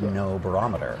basement. You have no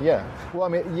barometer. Yeah. Well, I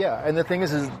mean, and the thing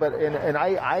is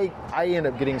I end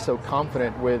up getting so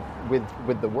confident with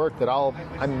the work that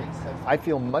I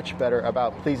feel much better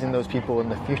about pleasing those people in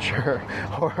the future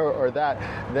or that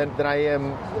than I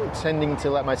am tending to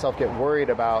let myself get worried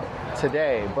about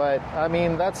today. But I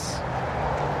mean,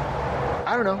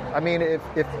 I don't know. I mean, if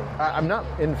I'm not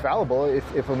infallible,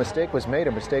 if a mistake was made,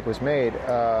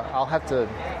 I'll have to.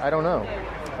 I don't know.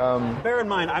 Bear in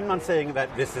mind, I'm not saying that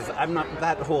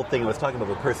that whole thing I was talking about,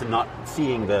 the person not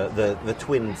seeing the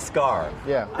twin scar.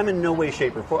 Yeah. I'm in no way,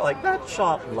 shape, or form. Like, that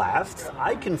shot lasts.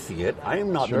 I can see it. I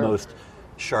am not the most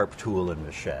sharp tool in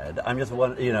the shed. I'm just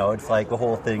one. It's like the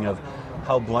whole thing of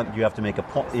how blunt you have to make a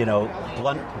point.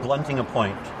 Blunting a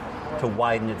point to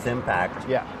widen its impact,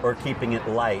 or keeping it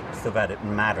light so that it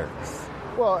matters.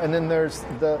 Well, and then there's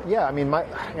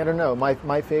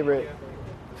my favorite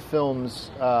films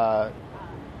are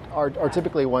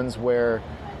typically ones where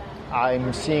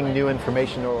I'm seeing new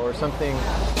information or some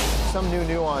new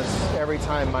nuance every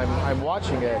time I'm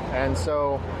watching it, and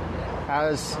so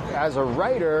as a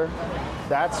writer,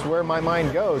 that's where my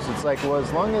mind goes. It's like, well,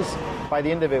 as long as by the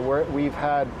end of it we've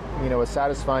had a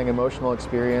satisfying emotional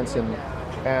experience and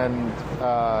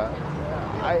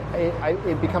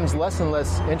it becomes less and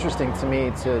less interesting to me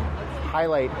to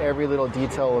highlight every little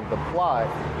detail of the plot.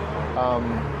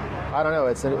 I don't know.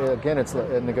 It's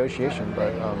a negotiation,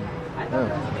 but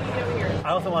I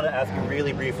also want to ask you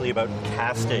really briefly about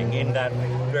casting, in that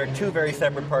there are two very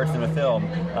separate parts in the film.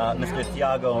 Mr.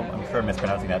 Tiago, I'm sure I'm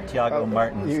mispronouncing that, Tiago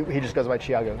Martins. He just goes by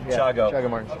Tiago. Yeah, Tiago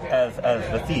Martins. As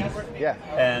the thief. Yeah.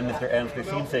 And Mr.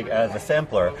 Sinsig as the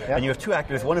sampler. Yeah. And you have two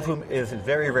actors, one of whom is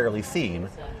very rarely seen,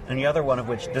 and the other one of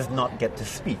which does not get to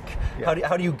speak. Yeah.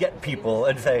 How do you get people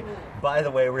and say, by the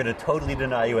way, we're going to totally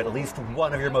deny you at least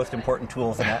one of your most important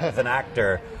tools as an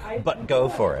actor, but go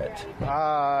for it?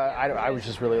 I was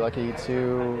just really lucky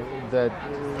I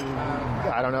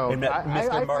don't know.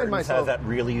 Mr. Martins has that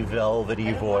really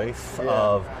velvety voice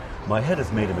of, my head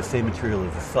is made of the same material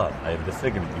as the sun. I have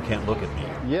disfigurement. You can't look at me.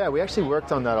 Yeah, we actually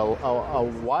worked on that a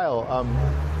while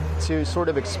to sort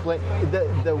of explain.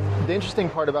 The interesting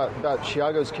part about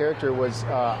Tiago's character was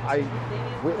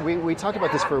we talked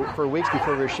about this for weeks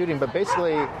before we were shooting, but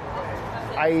basically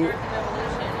I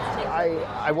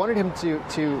wanted him to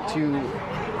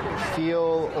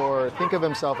feel or think of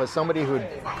himself as somebody who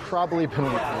had probably been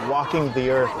walking the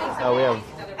earth. We have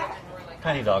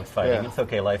tiny dogs fighting. Yeah. It's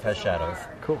okay. Life has shadows.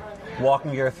 Cool.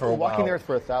 Walking the earth for a while. Walking the earth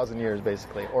for 1,000 years,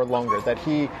 basically, or longer. That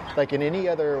he, like in any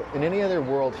other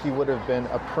world, he would have been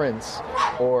a prince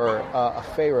or a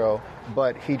pharaoh,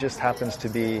 but he just happens to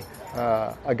be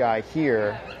a guy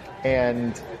here.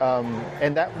 And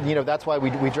that that's why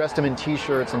we dressed him in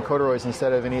t-shirts and corduroys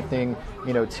instead of anything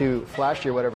too flashy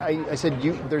or whatever. I said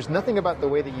there's nothing about the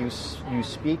way that you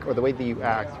speak or the way that you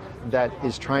act that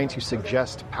is trying to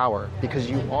suggest power, because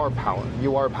you are power.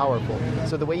 You are powerful.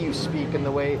 So the way you speak and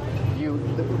the way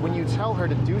when you tell her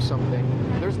to do something,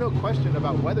 there's no question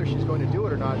about whether she's going to do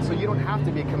it or not. So you don't have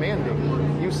to be commanding.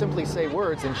 You simply say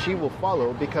words and she will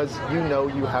follow because you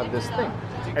have this thing.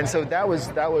 And so that was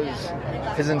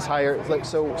his entire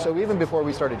so even before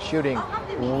we started shooting,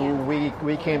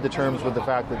 we came to terms with the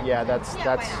fact that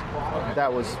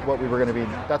that was what we were going to be.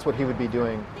 That's what he would be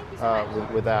doing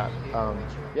with that.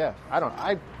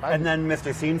 And then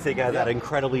Mr. Sinsig has that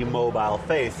incredibly mobile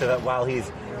face, so that while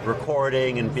he's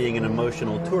recording and being an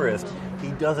emotional tourist,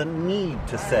 he doesn't need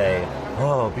to say,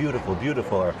 "Oh, beautiful,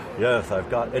 beautiful," or "Yes, I've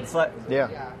got." It's like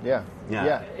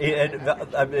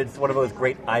it's one of those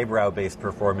great eyebrow-based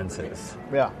performances.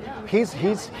 Yeah, he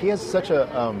has such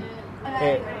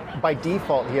by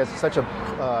default he has such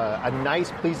a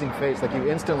nice, pleasing face. Like you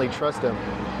instantly trust him.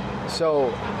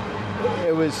 So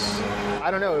it was,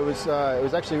 I don't know, it was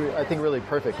actually, I think, really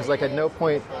perfect, because like at no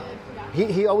point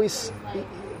he always,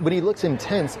 when he looks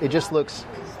intense, it just looks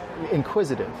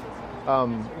inquisitive.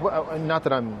 Not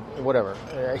that I'm whatever.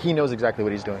 He knows exactly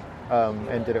what he's doing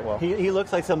and did it well. He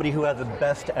looks like somebody who has the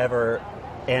best ever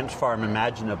ant farm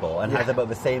imaginable and has about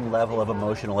the same level of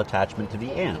emotional attachment to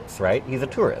the ants, right? He's a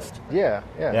tourist. Yeah.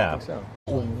 I think so.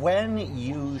 When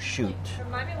you shoot,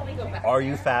 are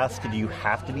you fast? Do you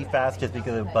have to be fast just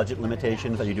because of budget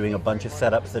limitations? Are you doing a bunch of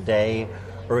setups a day?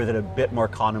 Or is it a bit more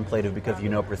contemplative because you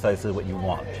know precisely what you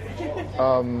want?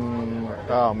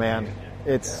 Oh man,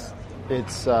 it's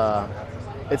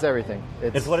It's everything.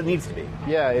 It's what it needs to be.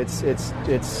 Yeah, it's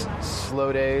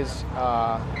slow days.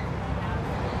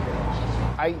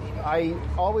 I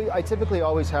typically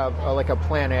always have like a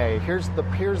plan A. Here's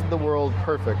the world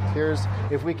perfect.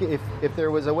 If there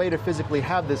was a way to physically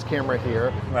have this camera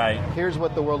here, right? Here's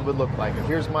what the world would look like.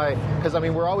 Because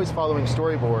we're always following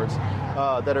storyboards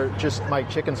that are just my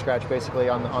chicken scratch basically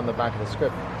on the back of the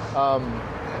script.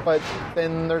 But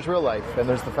then there's real life, and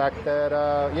there's the fact that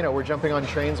we're jumping on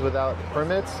trains without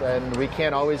permits, and we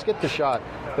can't always get the shot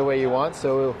the way you want.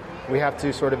 So we have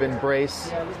to sort of embrace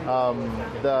the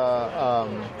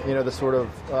sort of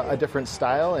a different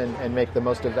style and make the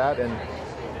most of that. And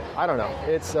I don't know.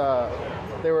 It's there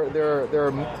are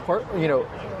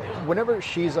whenever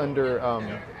she's under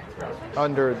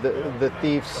the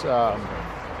thief's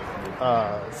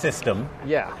system.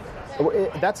 Yeah.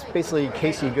 That's basically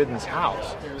Casey Gooden's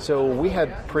house, so we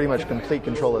had pretty much complete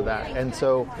control of that. And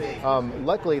so,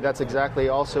 luckily, that's exactly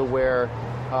also where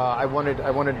I wanted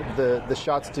the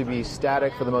shots to be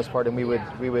static for the most part, and we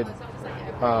would.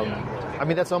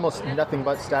 That's almost nothing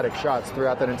but static shots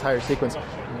throughout that entire sequence,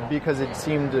 because it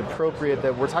seemed appropriate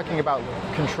that we're talking about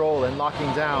control and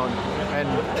locking down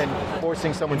and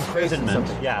forcing someone's face in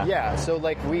something. Yeah. So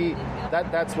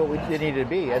that's what it needed to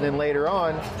be. And then later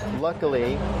on,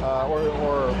 luckily,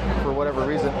 or for whatever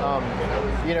reason,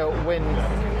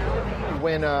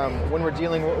 when we're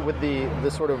dealing with the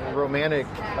sort of romantic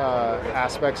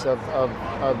aspects of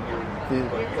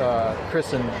the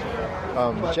Chris and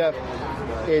Jeff,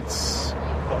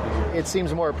 it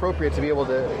seems more appropriate to be able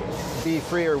to be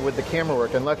freer with the camera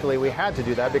work, and luckily we had to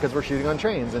do that because we're shooting on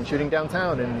trains and shooting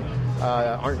downtown and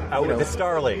out with the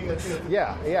starlings.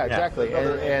 Yeah, exactly.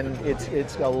 And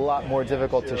it's a lot more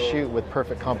difficult to shoot with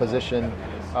perfect composition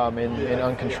in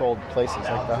uncontrolled places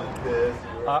like that.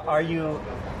 Are you?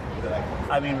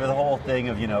 With the whole thing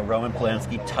of, Roman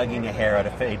Polanski tugging a hair out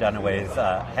of Faye Dunaway's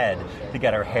head to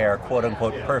get her hair,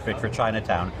 quote-unquote, perfect for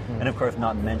Chinatown, and of course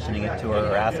not mentioning it to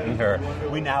her or asking her,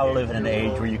 we now live in an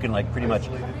age where you can, pretty much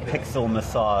pixel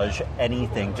massage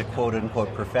anything to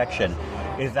quote-unquote perfection.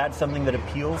 Is that something that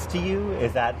appeals to you?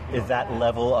 Is that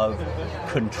level of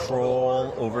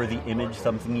control over the image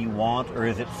something you want, or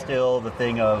is it still the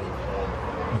thing of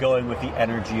going with the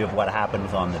energy of what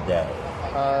happens on the day?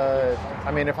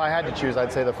 If I had to choose,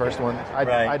 I'd say the first one.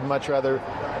 I'd much rather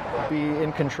be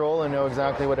in control and know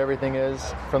exactly what everything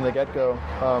is from the get-go.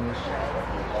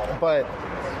 But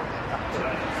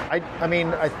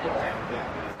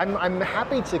I'm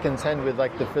happy to contend with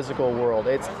the physical world.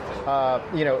 It's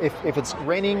if it's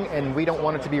raining and we don't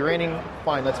want it to be raining,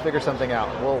 fine, let's figure something out.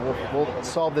 We'll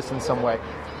solve this in some way.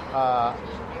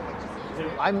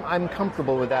 I'm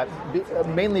comfortable with that,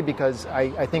 mainly because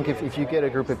I think if you get a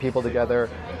group of people together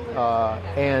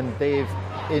and they've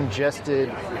ingested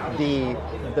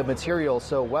the material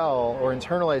so well or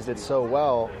internalized it so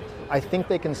well, I think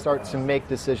they can start to make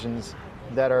decisions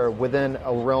that are within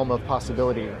a realm of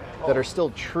possibility, that are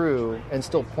still true and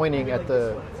still pointing at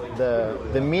the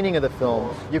meaning of the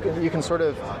film. You can sort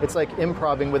of, it's like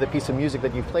improvising with a piece of music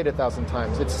that you've played 1,000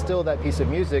 times. It's still that piece of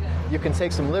music. You can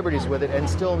take some liberties with it and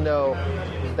still know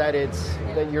that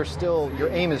your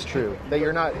aim is true, that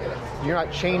you're not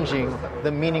changing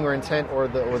the meaning or intent or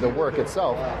the work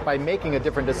itself by making a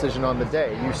different decision on the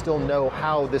day. You still know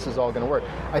how this is all going to work.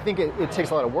 I think it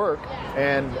takes a lot of work,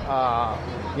 and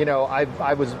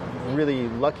I was really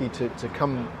lucky to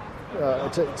come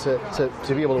to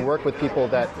be able to work with people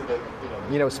that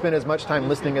spend as much time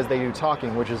listening as they do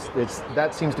talking,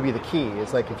 that seems to be the key.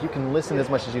 It's like if you can listen as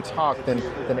much as you talk, then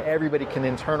everybody can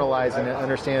internalize and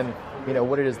understand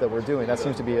what it is that we're doing. That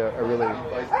seems to be a really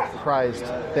prized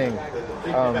thing.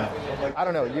 I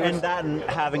don't know. And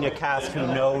having a cast who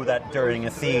know that during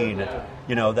a scene,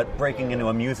 that breaking into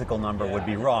a musical number would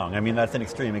be wrong. That's an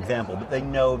extreme example, but they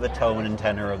know the tone and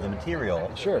tenor of the material.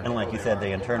 Sure. And like you said,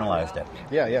 they internalized it.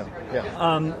 Yeah.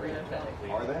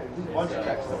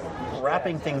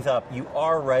 Wrapping things up, you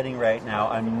are writing right now.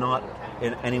 I'm not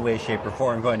in any way, shape, or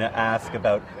form going to ask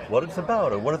about what it's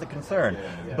about or what is it concerned,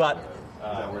 but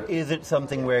is it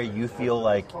something where you feel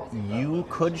like you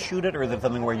could shoot it, or is it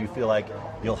something where you feel like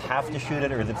you'll have to shoot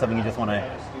it, or is it something you just want to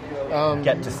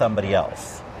get to somebody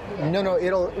else? No.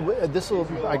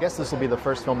 I guess this will be the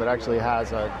first film that actually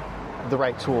has the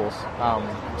right tools.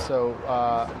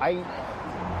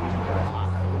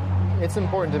 It's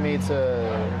important to me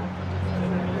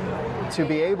to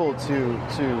be able to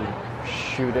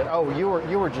shoot it. Oh, you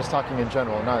were just talking in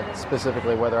general, not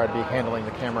specifically whether I'd be handling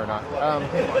the camera or not.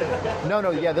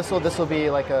 No. Yeah, this will be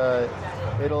like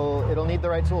it'll need the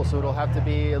right tools, so it'll have to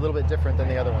be a little bit different than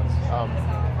the other ones.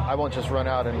 I won't just run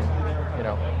out and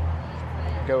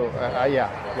go.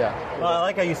 Yeah. Well, I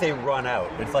like how you say run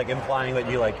out. It's like implying that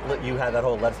you had that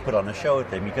whole let's put on a show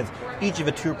thing, because each of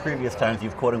the two previous times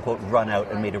you've quote unquote run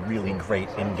out and made a really great,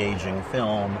 engaging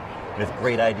film with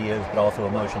great ideas but also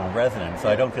emotional resonance. So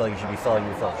I don't feel like you should be selling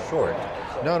yourself short.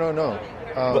 No.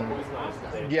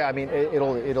 Yeah, I mean,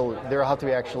 there'll have to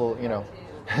be actual,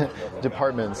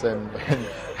 departments and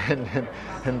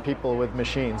people with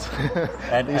machines,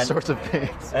 these sorts of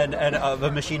things. And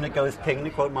the machine that goes ping, to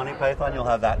quote Monty Python, you'll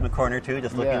have that in the corner too,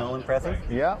 just looking all impressive.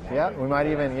 Yeah. We might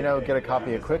even, get a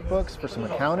copy of QuickBooks for some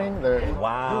accounting.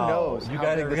 Wow. Who knows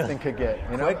how big this thing could get?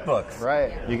 QuickBooks.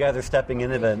 Right. You guys are stepping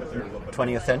into the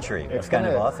 20th century. It's kind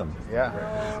of awesome.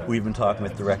 Yeah. We've been talking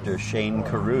with director Shane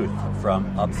Carruth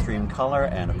from Upstream Color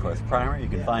and, of course, Primer. You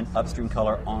can find Upstream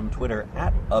Color on Twitter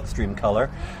at Upstream Color.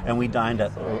 And we dined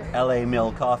at LA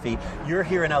Mill Coffee. You're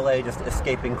here in LA just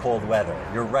escaping cold weather.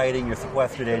 You're writing, you're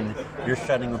sequestered in, you're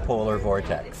shunning the polar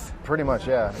vortex. Pretty much,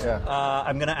 yeah.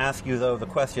 I'm going to ask you, though, the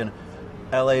question,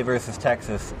 LA versus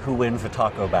Texas, who wins the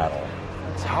taco battle?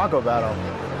 Taco battle?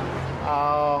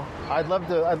 I'd love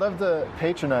to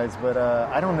patronize, but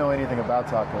I don't know anything about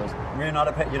tacos. You're not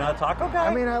a taco guy?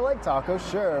 I mean, I like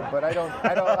tacos, sure, but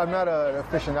I'm not an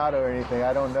aficionado or anything.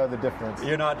 I don't know the difference.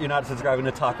 You're not subscribing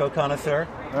to Taco Connoisseur?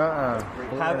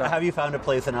 Have you found a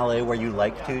place in LA where you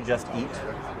like to just eat?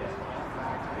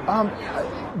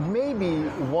 Maybe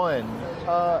one.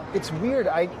 It's weird.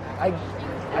 I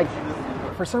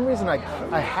for some reason I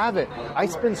haven't. I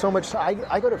spend so much time.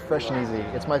 I go to Fresh and Easy.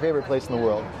 It's my favorite place in the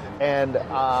world. And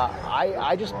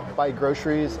I just buy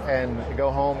groceries and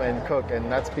go home and cook,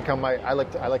 and that's become I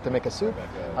like to make a soup.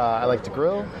 I like to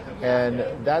grill, and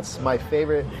that's my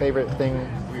favorite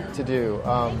thing to do.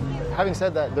 Having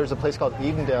said that, there's a place called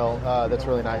Edendale that's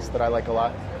really nice that I like a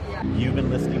lot. You've been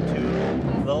listening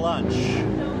to The Lunch,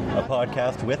 a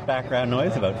podcast with background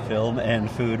noise about film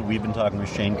and food. We've been talking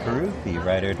with Shane Carruth, the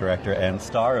writer, director, and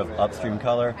star of Upstream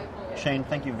Color. Shane,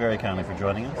 thank you very kindly for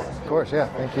joining us. Of course, yeah.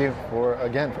 Thank you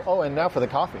and now for the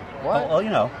coffee. What?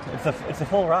 Well, it's a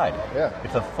full ride. Yeah.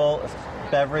 It's a full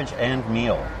beverage and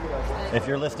meal. If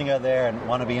you're listening out there and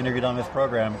want to be interviewed on this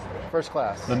program, first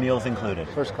class. The meal's included.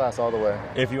 First class all the way.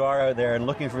 If you are out there and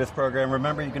looking for this program,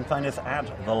 remember you can find us at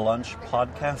The Lunch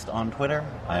Podcast on Twitter.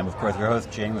 I am, of course, your host,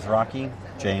 James Rocky,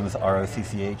 James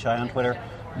ROCCHI on Twitter.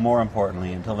 More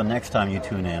importantly, until the next time you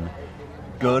tune in,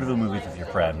 go to the movies with your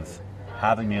friends,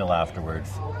 have a meal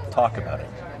afterwards, talk about it.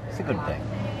 It's a good thing.